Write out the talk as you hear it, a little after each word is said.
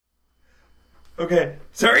Okay.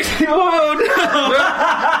 Sorry. Oh, no!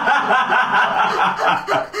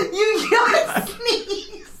 You just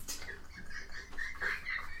sneezed!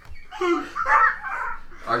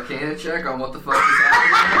 Arcana check on what the fuck is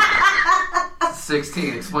happening.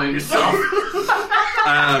 16. Explain yourself.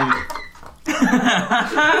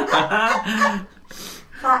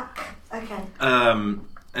 Fuck. Okay.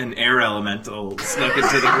 An air elemental snuck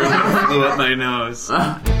into the room and blew up my nose.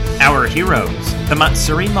 Our heroes, the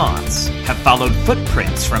Matsuri Moths, have followed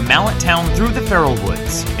footprints from Mallet Town through the Feral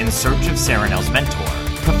Woods in search of Serenel's mentor,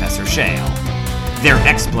 Professor Shale. Their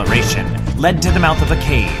exploration led to the mouth of a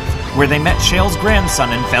cave, where they met Shale's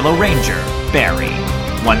grandson and fellow ranger, Barry.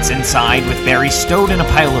 Once inside, with Barry stowed in a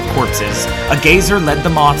pile of corpses, a gazer led the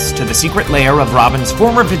Moths to the secret lair of Robin's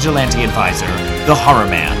former vigilante advisor, the Horror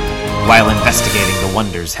Man. While investigating the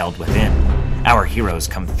wonders held within, our heroes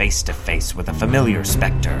come face to face with a familiar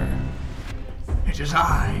specter. It is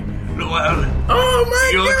I, Llewellyn. Oh my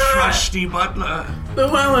your God! Your trusty butler.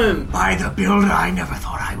 Llewellyn! By the builder, I never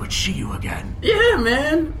thought I would see you again. Yeah,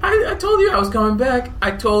 man. I told you I was coming back. I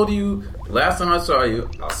told you last time I saw you,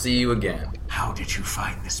 I'll see you again. How did you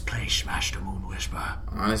find this place, Master Moonwhisper?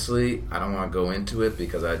 Honestly, I don't want to go into it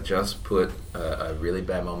because I just put a really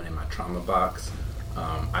bad moment in my trauma box.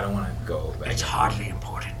 I don't want to go back. It's hardly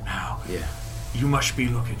important now. Yeah. You must be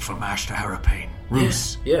looking for Master Harapane.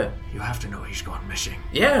 Roos. Yeah. You have to know he's gone missing.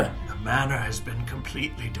 Yeah. The manor has been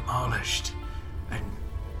completely demolished. And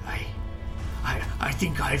I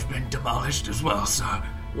think I've been demolished as well, sir.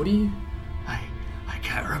 What do you... I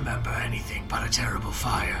can't remember anything but a terrible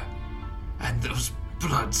fire. And those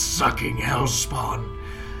blood-sucking hellspawn.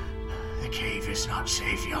 The cave is not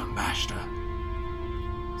safe, young master.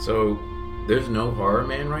 So, there's no horror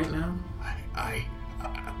man right now?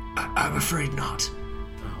 I'm afraid not.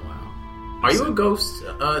 Oh, wow. Are you a ghost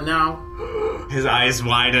now? His eyes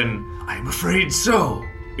widen. I'm afraid so,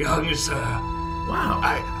 young sir. Wow.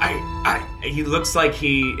 He looks like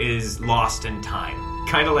he is lost in time.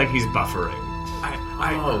 Kind of like he's buffering.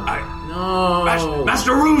 No.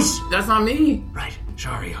 Master Roos! That's not me. Right.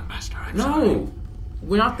 Sorry, young master. I'm no. sorry.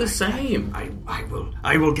 We're not the same.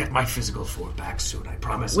 I will get my physical form back soon, I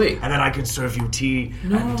promise. Wait. And then I can serve you tea.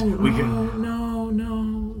 No, and we can...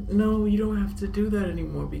 No, you don't have to do that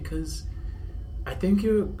anymore because I think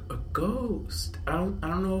you're a ghost. I don't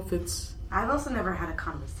know if it's... I've also never had a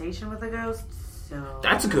conversation with a ghost, so...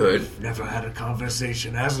 That's good. Never had a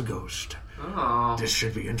conversation as a ghost. Oh. This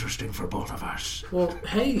should be interesting for both of us. Well,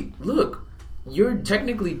 hey, look. You're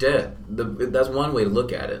technically dead. That's one way to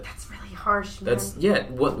look at it. That's really harsh, man.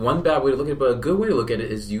 One bad way to look at it, but a good way to look at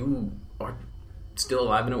it is you are still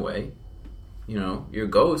alive in a way. You know, you're a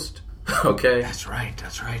ghost. Okay? That's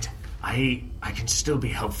right. I can still be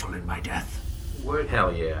helpful in my death. What?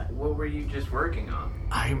 Hell yeah. What were you just working on?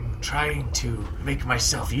 I'm trying to make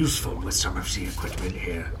myself useful with some of the equipment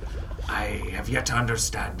here. I have yet to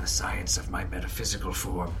understand the science of my metaphysical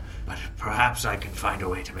form, but perhaps I can find a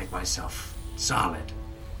way to make myself solid.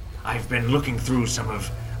 I've been looking through some of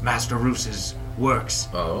Master Roos's works.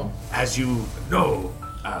 Oh? As you know,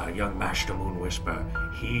 young Master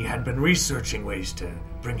Moonwhisper, he had been researching ways to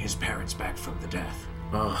bring his parents back from the death.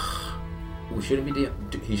 Ugh. He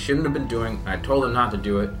shouldn't have been doing... I told him not to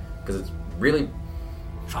do it, because it's really...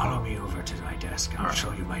 Follow me over to my desk. I'll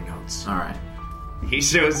show you my notes. Alright. He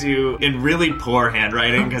shows you in really poor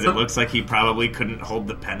handwriting because it looks like he probably couldn't hold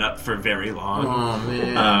the pen up for very long. Oh,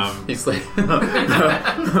 man. He's like...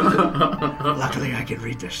 Luckily, I can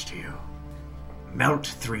read this to you. Melt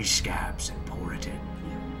 3 scabs and pour it in.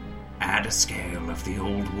 Add a scale of the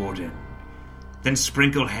old warden. Then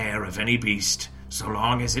sprinkle hair of any beast, so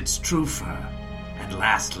long as it's true fur. And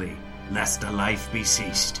lastly, lest a life be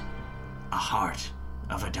ceased, a heart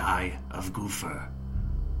of a dye of goofer.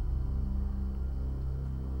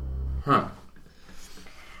 Huh.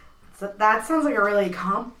 So that sounds like a really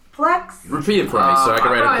complex... Repeat it for me so I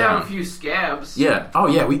can write it I down. have a few scabs. Yeah. Oh,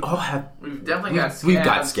 yeah, we all have... We've definitely got scabs. We've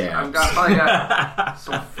got scabs. I've probably got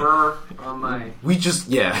some fur on my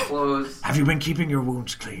clothes. Have you been keeping your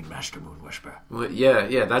wounds clean, Master Moonwhisper? Well,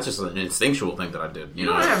 yeah, that's just an instinctual thing that I did. You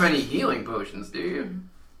don't have any healing potions, do you?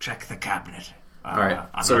 Check the cabinet. Alright,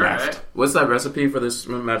 on so the left. what's that recipe for this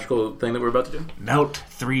magical thing that we're about to do? Melt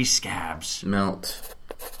 3 scabs. Melt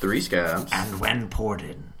 3 scabs. And when poured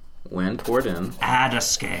in, add a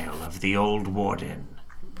scale of the old warden.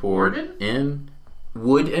 Poured in?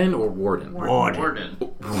 Wood in or warden? Warden.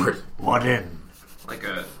 Like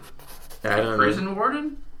a Add prison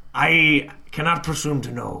warden? I cannot presume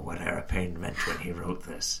to know what Harapane meant when he wrote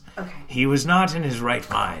this. Okay. He was not in his right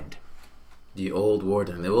mind. The old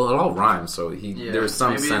warden. Well, it all rhymes, so there's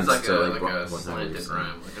some maybe sense it's to like a what slanted he's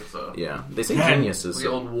rhyme. Like it's a Yeah, they say Yeah. geniuses. the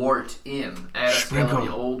old wart in. Add a scale Sprinkle. of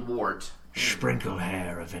the old wart. Sprinkle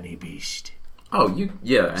hair of any beast, Oh, and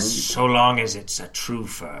you, so long as it's a true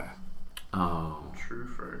fur. oh, True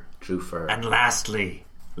fur. true fur. And lastly,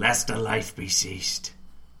 lest a life be ceased,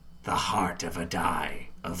 the heart of a die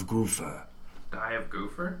of Goofer. Die of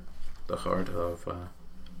Goofer? The heart of.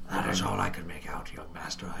 That is all I could make out, young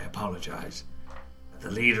master. I apologize.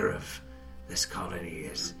 The leader of this colony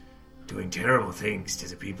is doing terrible things to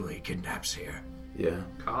the people he kidnaps here. Yeah.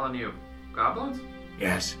 Colony of goblins?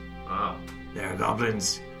 Yes, Oh. there are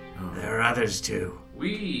goblins. There are others too.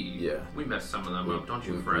 We messed some of them up, don't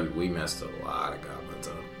you, Fred? We messed a lot of goblins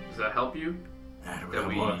up. Does that help you? That would, That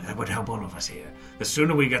help we- all, that would help all of us here. The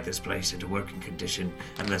sooner we get this place into working condition,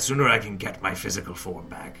 and the sooner I can get my physical form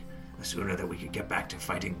back, the sooner that we can get back to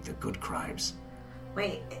fighting the good crimes.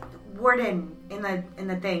 Wait, warden in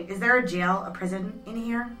the thing. Is there a jail, a prison in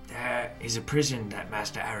here? There is a prison that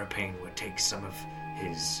Master Arapain would take some of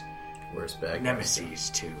his Worst bag. nemesis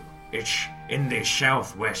to. It's in the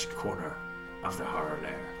southwest corner of the horror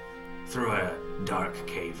lair, through a dark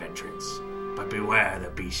cave entrance. But beware the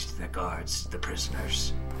beast that guards the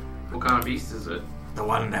prisoners. What kind of beast is it? The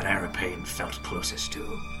one that Arapain felt closest to.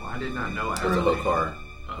 Well, I did not know It's a Arapain. hookar.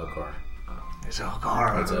 Hookar. It's a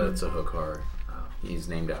horror. It's a hookar. He's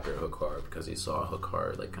named after Hookar because he saw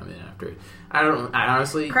Hookar like come in after. I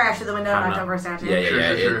honestly Crash through the window, I'm knocked not- over a statue.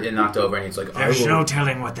 Yeah. Sure. It knocked over, and he's like, There's I will... no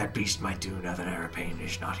telling what that beast might do now that Arapain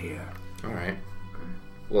is not here. All right.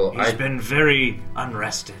 Well, He's been very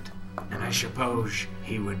unrested, and I suppose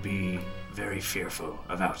he would be very fearful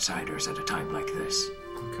of outsiders at a time like this.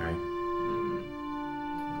 Okay.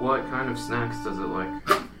 What kind of snacks does it like?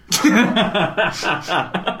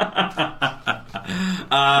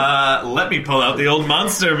 Let me pull out the old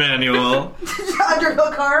monster manual.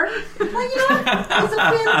 Underhook car. Well, you know what? He's a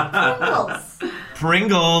fan of Pringles.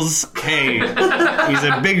 Pringles. Hey, he's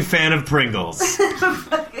a big fan of Pringles.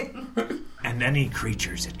 And any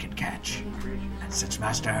creatures it can catch. And since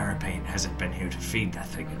Master Arapain hasn't been here to feed that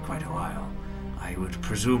thing in quite a while, I would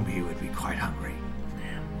presume he would be quite hungry.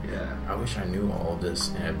 Yeah. I wish I knew all of this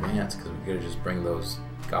in advance because we could just bring those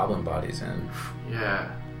goblin bodies in.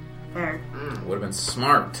 Yeah. There. Would have been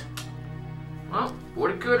smart. Well,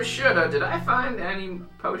 woulda, coulda, shoulda. Did I find any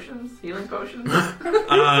potions? Healing potions?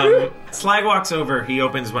 Slag walks over, he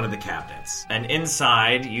opens one of the cabinets, and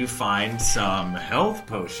inside you find some health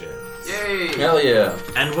potions. Yay! Hell yeah.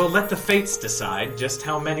 And we'll let the fates decide just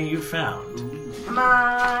how many you found. Come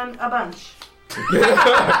on, a bunch.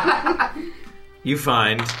 You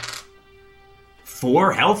find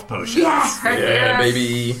 4 health potions. Yes! Heck Yeah, yes.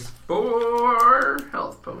 baby. 4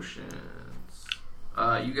 health potions.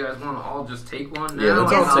 You guys want to all just take one now? Yeah,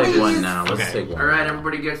 let's Yes, all take please. one now. Let's Okay. take one. All right,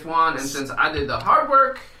 everybody gets one, and since I did the hard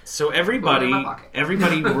work, So Put it in everybody my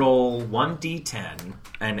pocket. roll 1d10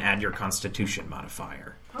 and add your constitution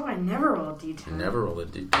modifier. Oh, I never rolled D10. Never roll a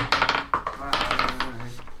D.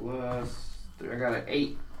 5 plus 3. I got an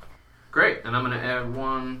 8. Great, and I'm gonna add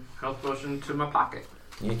 1 health potion to my pocket.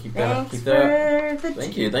 Yeah, keep that. Thanks Keep that. for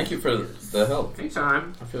the Thank you for the help.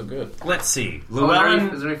 Anytime. I feel good. Let's see. Is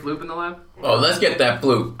Llewellyn. there any floop in the lab? Oh, let's get that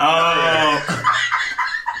flute. Oh!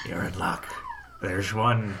 You're in luck. There's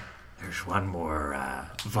one more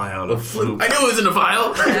vial of flute. I knew it was in a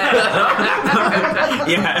vial.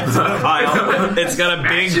 Yeah, it's a vial. It's got a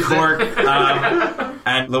big cork.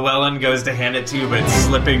 And Llewellyn goes to hand it to you, but it's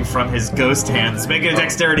slipping from his ghost hands. Make a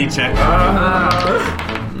dexterity check.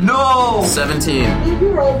 No! 17. You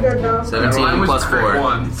rolled good though. 17 plus 4.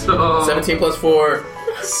 1, so 17 plus 4.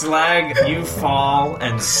 Slag, you fall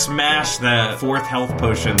and smash the 4th health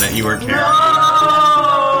potion that you were carrying.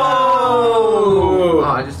 Oh,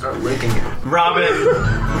 I just start licking it.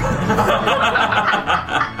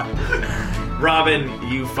 Robin,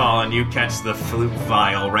 you fall and you catch the flute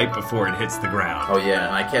vial right before it hits the ground. Oh yeah,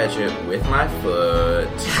 and I catch it with my foot.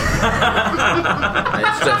 It's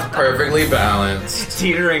just perfectly balanced.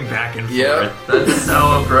 Teetering back and forth. Yep. That's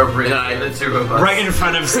so appropriate. Yeah, the two of us. Right in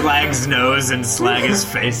front of Slag's nose, and Slag is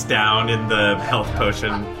face down in the health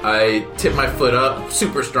potion. I tip my foot up,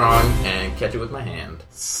 super strong, and catch it with my hand.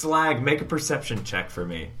 Slag, make a perception check for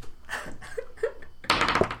me.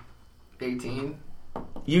 18.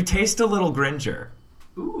 You taste a little Gringer.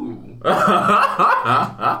 Ooh.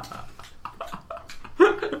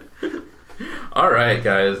 All right,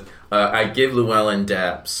 guys. I give Llewellyn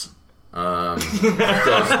daps.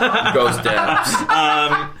 Ghost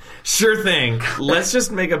daps. Sure thing. Let's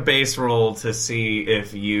just make a base roll to see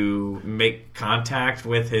if you make contact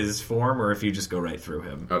with his form or if you just go right through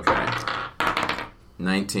him. Okay.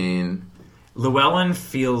 19. Llewellyn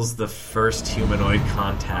feels the first humanoid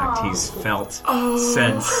contact he's felt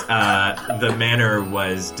since the manor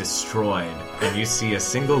was destroyed. And you see a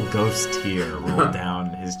single ghost tear roll down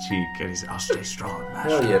his cheek. And he says, I'll stay strong, Master.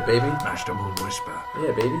 Hell yeah, baby. Master Moon Whisper.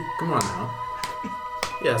 Yeah, baby. Come on now.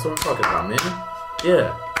 Yeah, that's what I'm talking about, man.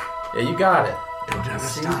 Yeah. Yeah, you got it. Don't ever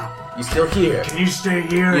stop. You still here. Can you stay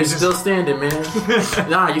here? You're still standing, man.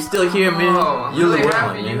 Nah, you still here, man. Oh, I'm You're really Llewellyn,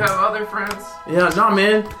 happy man. you have other friends. Yeah, nah,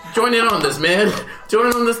 man. Join in on this, man. Join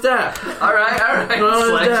in on the staff. All right.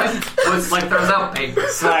 No, It's like throws out paper.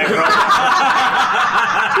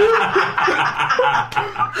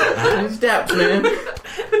 Steps, man.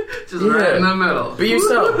 Just right in the middle. Be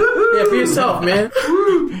yourself. Yeah, be yourself, man.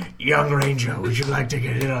 Young Ranger, would you like to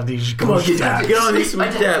get in on these Come on, ghost stabs? get on these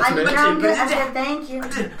sweet steps, I'm man. good. I said thank you.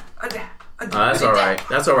 That's alright.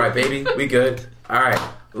 That's alright, baby. We good. Alright.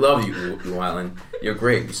 Love you, Llewellyn. You're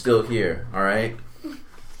great. You're still here, alright? You're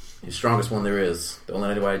the strongest one there is. Don't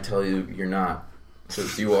let anybody tell you you're not.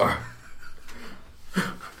 Since you are.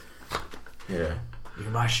 Yeah. You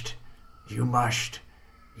must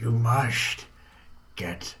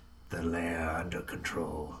get the lair under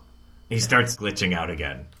control. He starts glitching out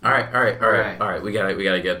again. All right. We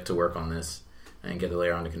gotta get to work on this and get the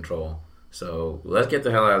layer under control. So let's get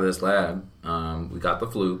the hell out of this lab. We got the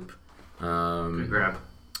floop. Good grab.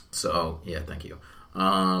 So yeah, thank you.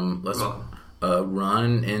 Let's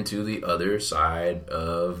run into the other side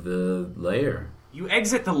of the layer. You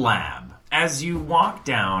exit the lab. As you walk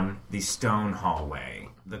down the stone hallway,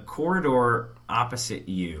 the corridor opposite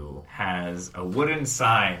you has a wooden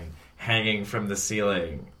sign hanging from the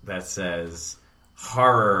ceiling that says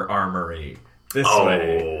Horror Armory. This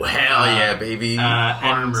way. Oh, hell yeah, baby.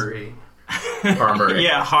 Armory. Armory.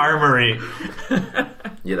 Yeah, Harmory.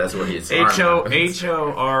 Yeah, that's what he is.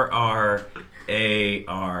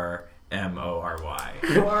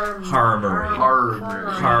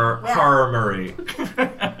 Horrormory. Harmory.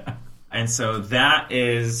 And so that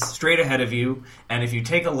is straight ahead of you. And if you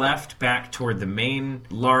take a left back toward the main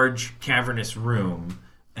large cavernous room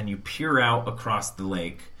and you peer out across the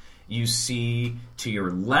lake, you see to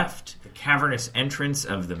your left the cavernous entrance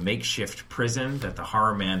of the makeshift prison that the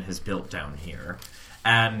Horror Man has built down here.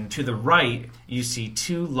 And to the right, you see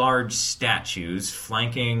two large statues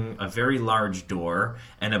flanking a very large door.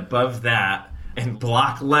 And above that, in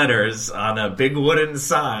block letters on a big wooden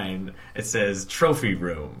sign, it says Trophy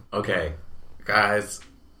Room. Okay, guys,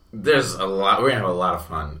 there's a lot. We're gonna have a lot of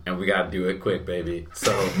fun, and we gotta do it quick, baby.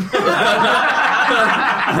 So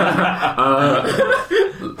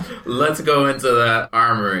let's go into that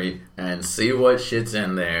armory and see what shit's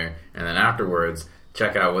in there, and then afterwards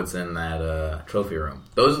check out what's in that trophy room.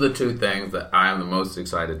 Those are the two things that I am the most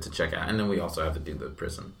excited to check out, and then we also have to do the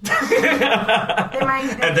prison.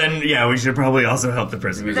 And then, yeah, we should probably also help the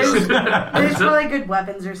prison. There's probably good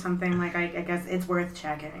weapons or something. Like I guess it's worth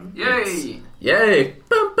checking. Yay! Yay!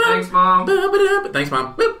 Thanks, Mom. Thanks,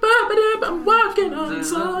 Mom. I'm walking on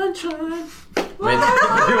sunshine.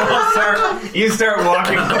 You start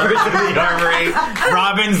walking over to the armory.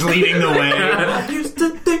 Robin's leading the way. I used to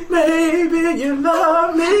think maybe you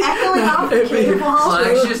love me. Echoing off the cable.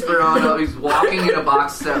 Flank's just throwing up. He's walking in a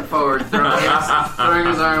box step forward, throwing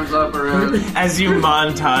his arms up around. As you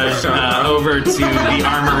montage over to the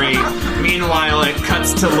armory, meanwhile it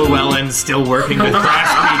cuts to Llewellyn still working with crash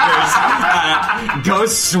speakers.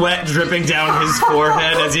 Ghost sweat dripping down his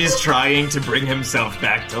forehead as he's trying to bring himself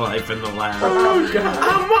back to life in the lab. Oh, God.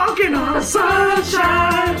 I'm walking on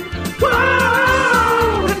sunshine.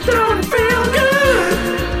 Whoa, it's gonna feel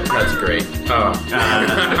good. That's great. Oh.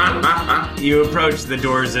 You approach the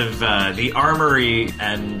doors of the armory,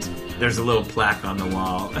 and there's a little plaque on the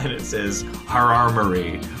wall, and it says, Har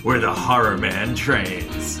Armory, where the Horror Man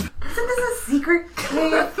trains. Isn't this a secret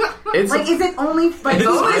cave? It's Like, is it only like It's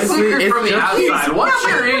only honestly, secret it's from the just- outside. Once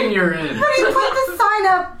you're in, you're in. But he put the sign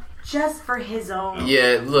up just for his own.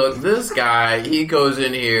 Yeah, look, this guy, he goes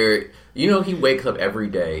in here. You know, he wakes up every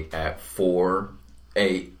day at 4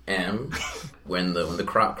 a.m. when the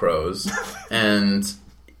cock crows, and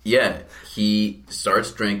yeah, he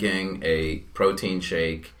starts drinking a protein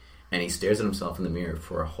shake, and he stares at himself in the mirror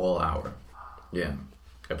for a whole hour. Yeah,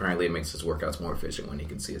 apparently it makes his workouts more efficient when he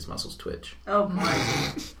can see his muscles twitch. Oh boy.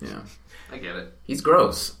 Yeah, I get it. he's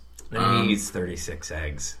gross. And he eats 36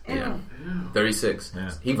 eggs. Yeah, 36.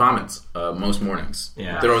 Yeah. He vomits most mornings.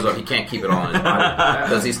 Yeah. Throws up. He can't keep it all in his body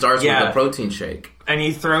because he starts with a protein shake. And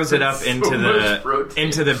he throws it up into much protein.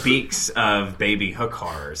 into the beaks of baby hook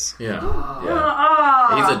horrors. Yeah, Oh.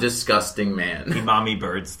 yeah. He's a disgusting man. Mommy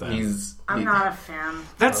birds them. I'm not a fan.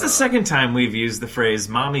 That's the second time we've used the phrase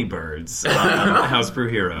mommy birds on House Brew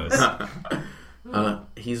Heroes.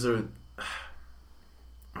 He's a.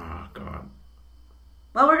 God.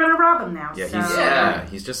 Well, we're gonna rob him now. Yeah, so.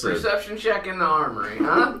 he's just Perception check in the armory,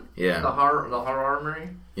 huh? Yeah. The horror armory?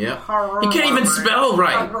 Yeah. He can't even spell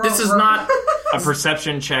right. This is not... A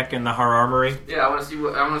perception check in the Har Armory. Yeah, I want to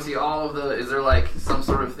see all of the... Is there, like, some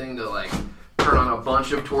sort of thing to, like, turn on a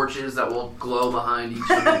bunch of torches that will glow behind each of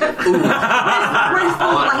the different... Where's the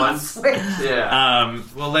all at light once? switch? Yeah.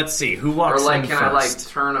 Well, let's see. Who walks Or, like, in can first? I, like,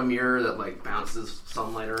 turn a mirror that, like, bounces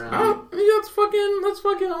sunlight around? Oh, yeah, let's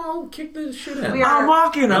fucking all kick this shit in. We are- I'm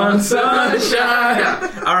walking on sunshine.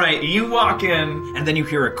 Yeah. All right, you walk in, and then you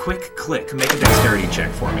hear a quick click. Make a dexterity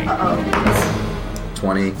check for me.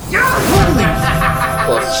 20.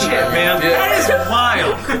 Plus Plus shit, man. That is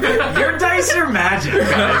wild. Your dice are magic,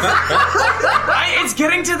 guys. It's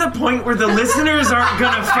getting to the point where the listeners aren't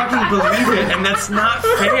gonna fucking believe it, and that's not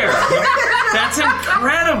fair. That's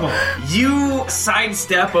incredible. You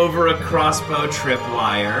sidestep over a crossbow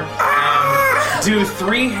tripwire, do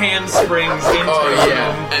 3 handsprings into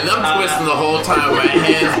him. And I'm twisting the whole time, my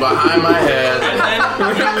hands behind my head. And then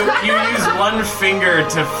you use one finger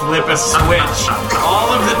to flip a switch.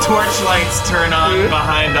 All of the torchlights turn on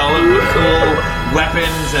behind all of the cool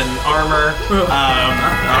weapons and armor.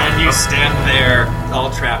 And you stand there,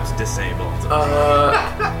 all trapped, disabled.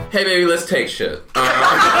 Hey baby, let's take shit.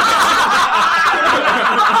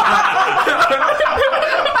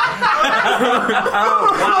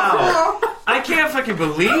 Wow. I can't fucking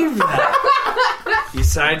believe that. You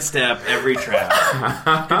sidestep every trap.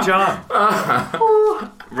 Good job.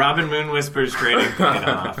 Robin Moon Whispers training paid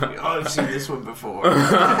off. Oh, I've seen this one before.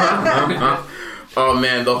 Oh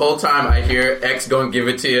man, the whole time I hear X go and give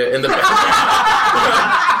it to you in the background.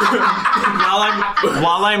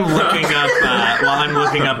 While I'm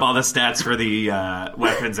looking up all the stats for the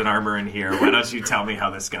weapons and armor in here, why don't you tell me how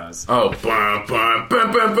this goes? Oh, I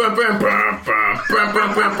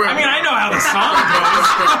mean, I know how the song goes.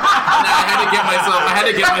 I had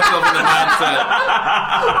to get myself in the mindset.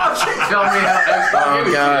 Tell me how... Oh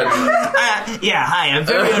god. Yeah, hi. I'm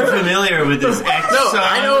very unfamiliar with this X No, song.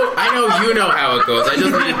 I know you know how it goes. I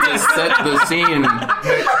just needed to set the scene.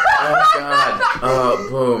 Oh god.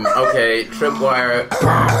 Boom. Okay, tripwire.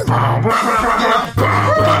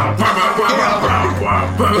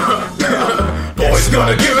 Boy's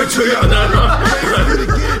gonna give it to you.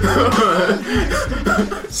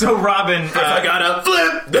 So, Robin, I got a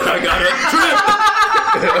flip. Then I got a trip.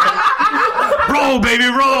 roll, baby,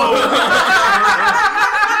 roll.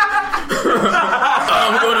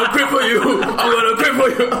 I'm gonna cripple you.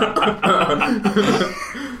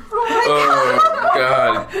 Oh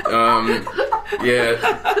god.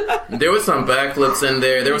 Yeah. There was some backflips in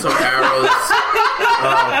there. There were some arrows.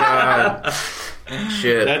 Oh god.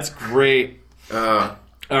 Shit. That's great. All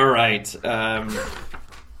right.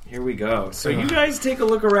 Here we go. So you guys take a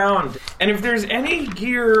look around. And if there's any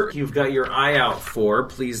gear you've got your eye out for,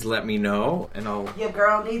 please let me know. And I'll... Your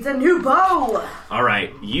girl needs a new bow. All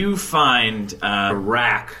right. You find a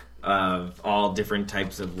rack of all different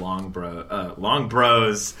types of long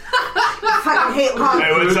bros. I fucking hate long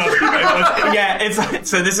bows. Yeah,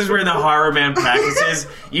 so this is where the horror man practices.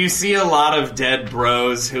 You see a lot of dead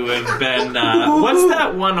bros who have been... what's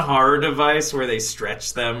that one horror device where they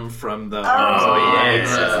stretch them from the arms and the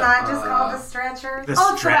legs? It's not just called a stretcher. The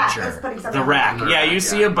It's stretcher. It's putting something The rack. on. Yeah, you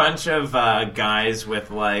see a bunch of guys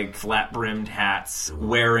with like flat-brimmed hats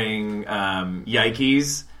wearing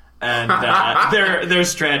yikes. And they're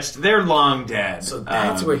stretched. They're long dead. So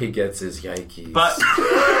that's where he gets his yikes. But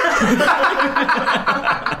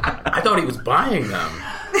I thought he was buying them.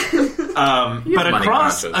 but money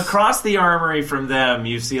conscious. across the armory from them,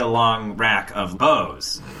 you see a long rack of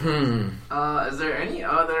bows. Is there any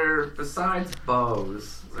other, besides bows,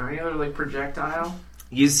 is there any other, like, projectile?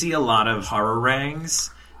 You see a lot of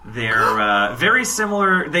harangs. They're very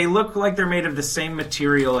similar. They look like they're made of the same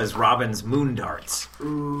material as Robin's moon darts.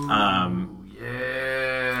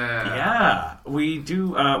 Yeah, we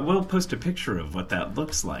do. We'll post a picture of what that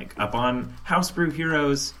looks like up on House Brew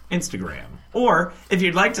Heroes Instagram. Or, if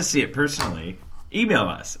you'd like to see it personally, email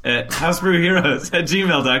us at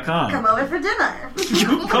housebrewheroes@gmail.com. Come over for dinner.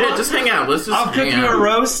 Yeah, just hang out. Let's just I'll cook hang you out. a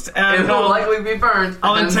roast, and It will likely be burned.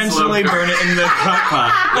 I'll and then intentionally slow burn it in the crock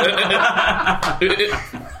pot.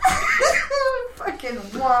 Fucking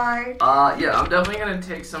why? Yeah, I'm definitely gonna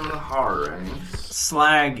take some of the horror rings.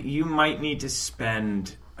 Slag, you might need to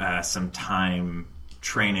spend some time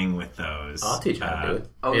training with those. I'll teach you how to do it.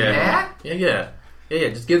 Oh, Yeah,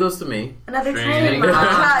 just give those to me. Another Training. training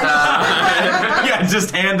montage. Yeah,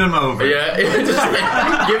 just hand them over. Yeah, just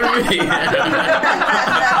give it to me.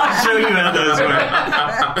 I'll show you how those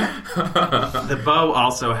work. The bow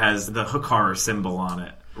also has the Hukar symbol on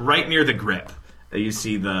it, right near the grip. You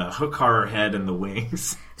see the hook horror head and the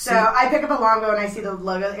wings. So I pick up a longbow and I see the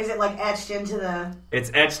logo. Is it like etched into the? It's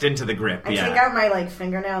etched into the grip. I take out my like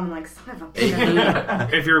fingernail and I'm like, son of a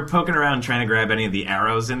bitch. If you're poking around trying to grab any of the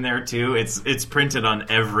arrows in there too, it's printed on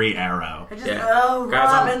every arrow. I just Yeah. Guys,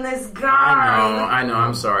 robbing this guy. I know.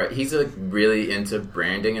 I'm sorry. He's like really into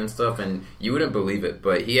branding and stuff, and you wouldn't believe it,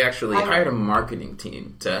 but he actually hired a marketing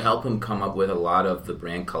team to help him come up with a lot of the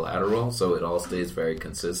brand collateral, so it all stays very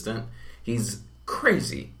consistent. He's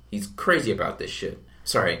crazy. He's crazy about this shit.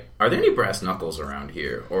 Sorry, are there any brass knuckles around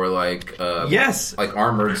here, or like Yes. like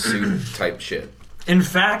armored suit type shit? In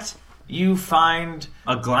fact, you find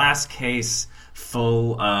a glass case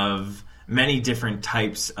full of many different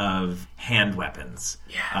types of hand weapons.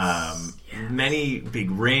 Yes. Many big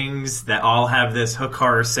rings that all have this hook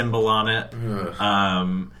horror symbol on it.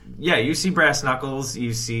 Yeah, you see brass knuckles.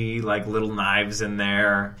 You see like little knives in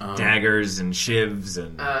there, daggers and shivs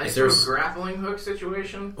and. Is there a grappling hook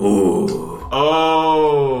situation? Ooh.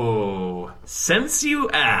 Oh, since you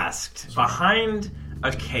asked, behind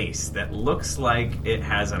a case that looks like it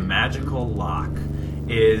has a magical lock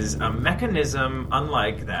is a mechanism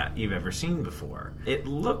unlike that you've ever seen before. It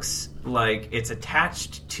looks like it's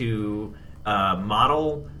attached to a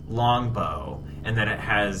model longbow and that it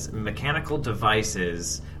has mechanical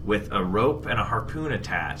devices with a rope and a harpoon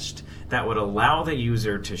attached that would allow the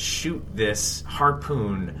user to shoot this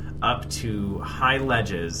harpoon up to high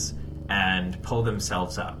ledges and pull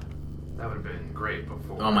themselves up. That would have been great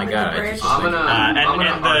before. Oh my god! I just I'm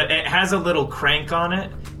gonna. It has a little crank on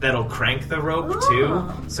it that'll crank the rope too,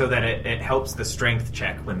 so that it helps the strength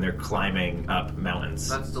check when they're climbing up mountains.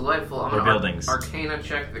 That's delightful. I'm Or gonna buildings. Arcana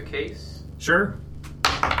check the case. Sure.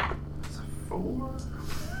 It's a 4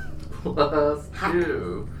 plus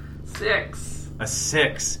 2, 6. A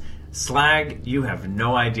 6. Slag, you have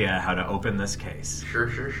no idea how to open this case.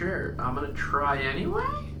 Sure. I'm gonna try anyway.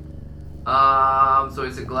 So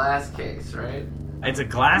it's a glass case, right? It's a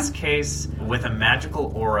glass case with a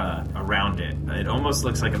magical aura around it. It almost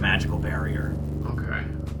looks like a magical barrier. Okay.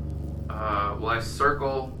 Well, I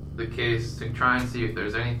circle the case to try and see if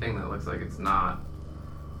there's anything that looks like it's not.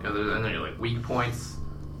 You know, and there are like weak points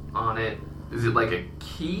on it. Is it like a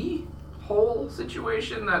keyhole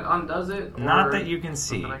situation that undoes it? Not or that you can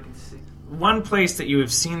see. something I can see. One place that you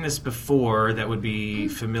have seen this before that would be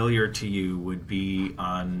familiar to you would be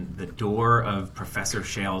on the door of Professor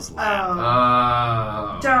Shale's lab.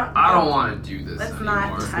 I don't want to do this Let's anymore.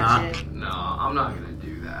 not touch it. No, I'm not going to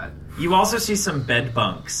do that. You also see some bed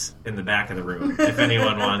bunks in the back of the room if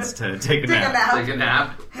anyone wants to take a nap. Take a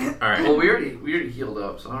nap. All right. Well, we already healed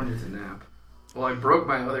up, so I don't need to nap. Well, I broke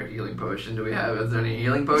my other healing potion. Is there any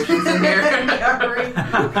healing potions in here?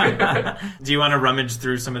 Do you want to rummage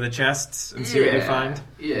through some of the chests and see what you find?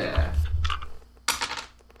 Yeah.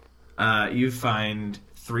 You find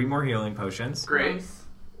 3 more healing potions. Great.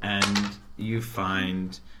 And you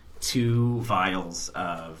find 2 vials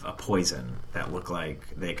of a poison that look like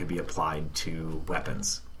they could be applied to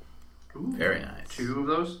weapons. Ooh. Very nice. 2 of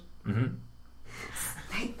those? Mm-hmm.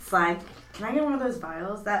 Hey, Slag, can I get one of those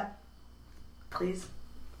vials? Please.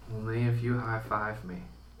 Only if you high-five me.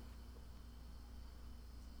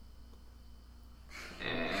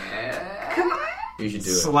 Come on. You should do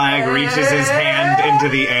it. Slag reaches his hand into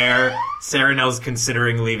the air. Saranel's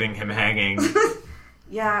considering leaving him hanging.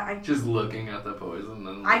 Yeah, Just looking at the poison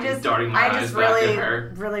and I darting my eyes back at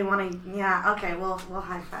her. really want to. Yeah. Okay. We'll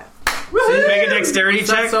high five. Make a dexterity Was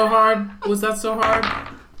that check. so hard? Was that so hard?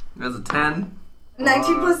 That's a 10.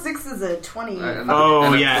 19 plus 6 is a 20. Oh,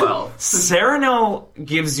 And a yeah. 12. Saranel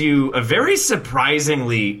gives you a very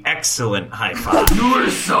surprisingly excellent high five. You are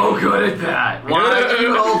so good at that. Why do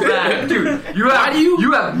you hold that? Dude, you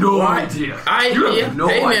have no idea. You have no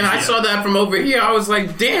hey man, idea. I saw that from over here. I was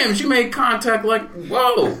like, damn, she made contact like,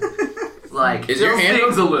 whoa. Like, Is your hand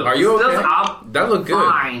stings a little. Are you okay? I'm That looked good.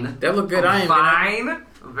 fine. That looked good. I'm I ain't fine.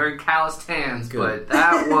 Very calloused hands, Good. but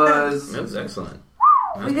that was... That was excellent.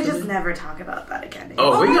 We could just never talk about that again.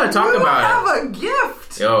 Oh, we're gonna talk about have a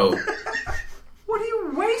gift. it. Yo, What are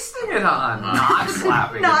you wasting it on? Not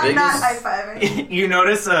slapping. not biggest- high fiving. You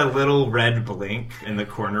notice a little red blink in the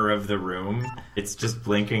corner of the room. It's just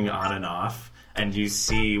blinking on and off. And you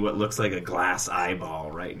see what looks like a glass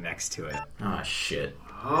eyeball right next to it. oh shit.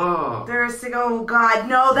 Oh. There's oh god,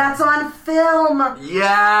 no, that's on film.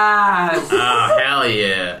 Yes. Oh hell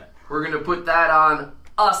yeah. We're gonna put that on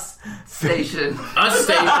Us Station. Us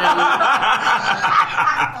station.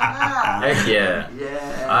 Heck yeah.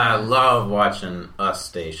 Yeah. I love watching Us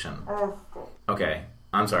Station. Okay,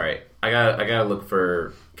 I'm sorry. I gotta look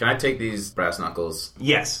for. Can I take these brass knuckles?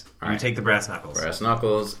 Yes, you Alright. take the brass knuckles. Brass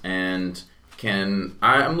knuckles, and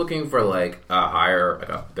I'm looking for like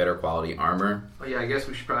a better quality armor. Well, yeah, I guess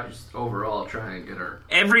we should probably just overall try and get our...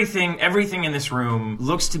 Everything in this room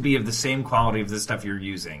looks to be of the same quality of the stuff you're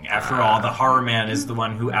using. After all, the Horror Man is the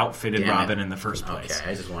one who outfitted Robin in the first place.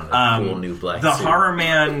 Okay, I just wanted a cool new black The suit. Horror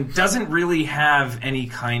Man doesn't really have any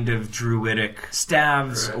kind of druidic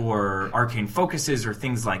staves or arcane focuses or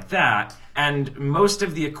things like that. And most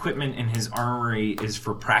of the equipment in his armory is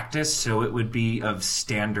for practice, so it would be of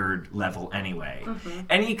standard level anyway.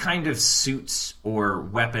 Any kind of suits or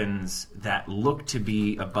weapons that look to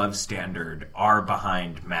be above standard are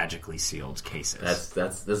behind magically sealed cases.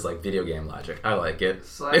 This is like video game logic. I like it.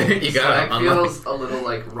 Slag, You gotta Slag feels a little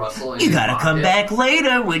like rustle in You his gotta pocket. come back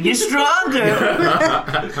later when you're stronger.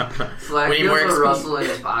 Slag We need more feels a XP. rustle in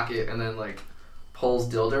his pocket and then like pulls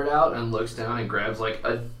Dilder out and looks down and grabs like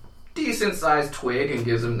a decent sized twig and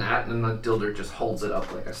gives him that, and then Dilder just holds it up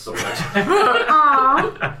like a sword.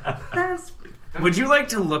 Aw. That's... Would you like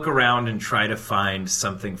to look around and try to find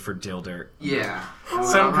something for Dilder? Yeah.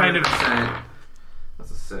 Some kind of... 100%.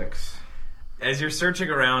 That's a 6. As you're searching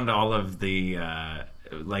around all of the,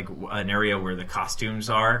 like, an area where the costumes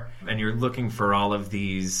are, and you're looking for all of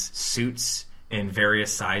these suits in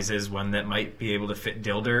various sizes, one that might be able to fit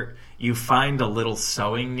Dilder, you find a little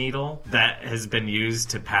sewing needle that has been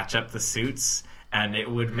used to patch up the suits, and it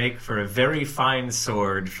would make for a very fine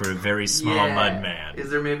sword for a very small mud man. Is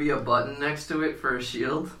there maybe a button next to it for a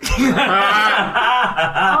shield?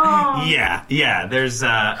 Yeah. There's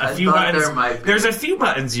a few thought buttons. there might be. There's a few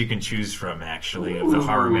buttons you can choose from, actually, of the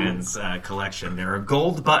Horror Man's collection. There are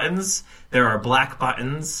gold buttons, there are black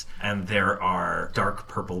buttons, and there are dark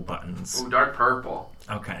purple buttons. Ooh, dark purple.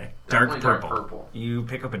 Okay, Definitely dark dark purple. purple. You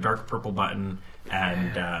pick up a dark purple button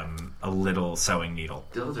and a little sewing needle.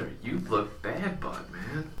 Dilder, you look bad butt,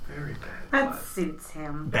 man. Very bad That butt. suits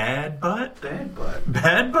him. Bad butt? Bad butt.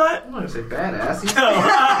 Bad butt? I'm not gonna say badass.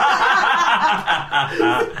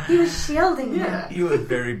 He was shielding Yeah. him. You look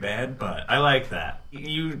very bad butt. I like that.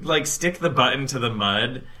 You, like, stick the button to the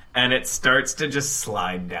mud, and it starts to just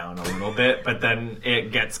slide down a little bit, but then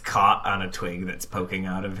it gets caught on a twig that's poking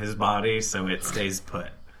out of his body, so it stays put.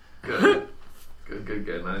 Good. Good.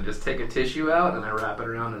 And then I just take a tissue out and I wrap it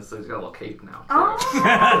around, and so he's got a little cape now. Oh.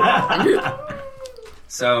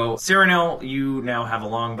 So, Cyrano, you now have a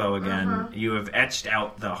longbow again. You have etched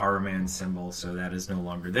out the Horror Man symbol, so that is no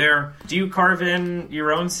longer there. Do you carve in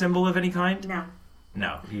your own symbol of any kind? No.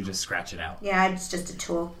 No, you just scratch it out. Yeah, it's just a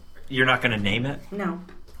tool. You're not going to name it? No.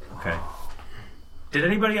 Okay. Did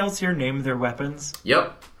anybody else here name their weapons?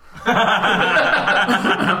 Yep.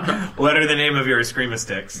 What are the name of your Eskrima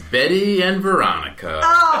sticks? Betty and Veronica.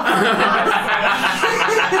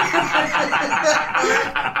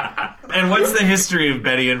 And what's the history of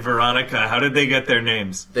Betty and Veronica? How did they get their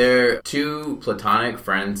names? They're two platonic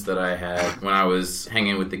friends that I had when I was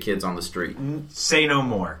hanging with the kids on the street. Say no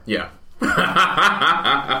more. Yeah.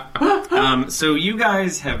 So you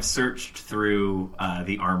guys have searched through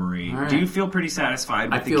the armory. All right. Do you feel pretty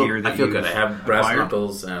satisfied with I the gear that feel you've good. I have brass acquired?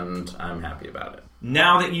 knuckles, and I'm happy about it.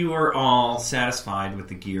 Now that you are all satisfied with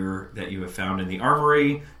the gear that you have found in the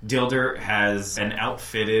armory, Dilder has been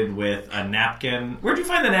outfitted with a napkin. Where'd you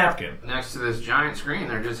find the napkin? Next to this giant screen,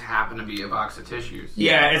 there just happened to be a box of tissues.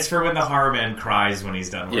 Yeah, it's for when the Horror Man cries when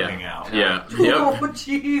he's done working out. Yeah. Oh, Yep.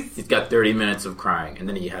 jeez. He's got 30 minutes of crying, and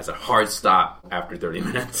then he has a hard stop after 30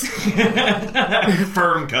 minutes.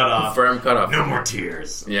 Firm cut off. Firm cutoff. No more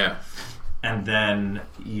tears. Yeah. And then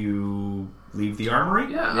you leave the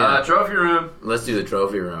armory? Yeah, trophy room. Let's do the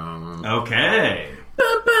trophy room. Okay.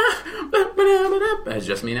 It's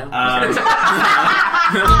just me now?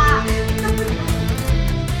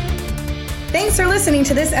 Thanks for listening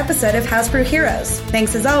to this episode of House Brew Heroes.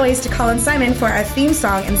 Thanks as always to Colin Simon for our theme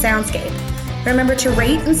song and soundscape. Remember to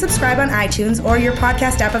rate and subscribe on iTunes or your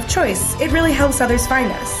podcast app of choice. It really helps others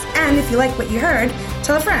find us. And if you like what you heard,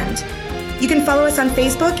 tell a friend. You can follow us on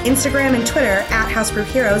Facebook, Instagram, and Twitter at House Brew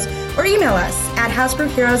Heroes, or email us at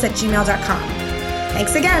housebrewheroes@gmail.com.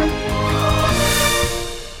 Thanks again.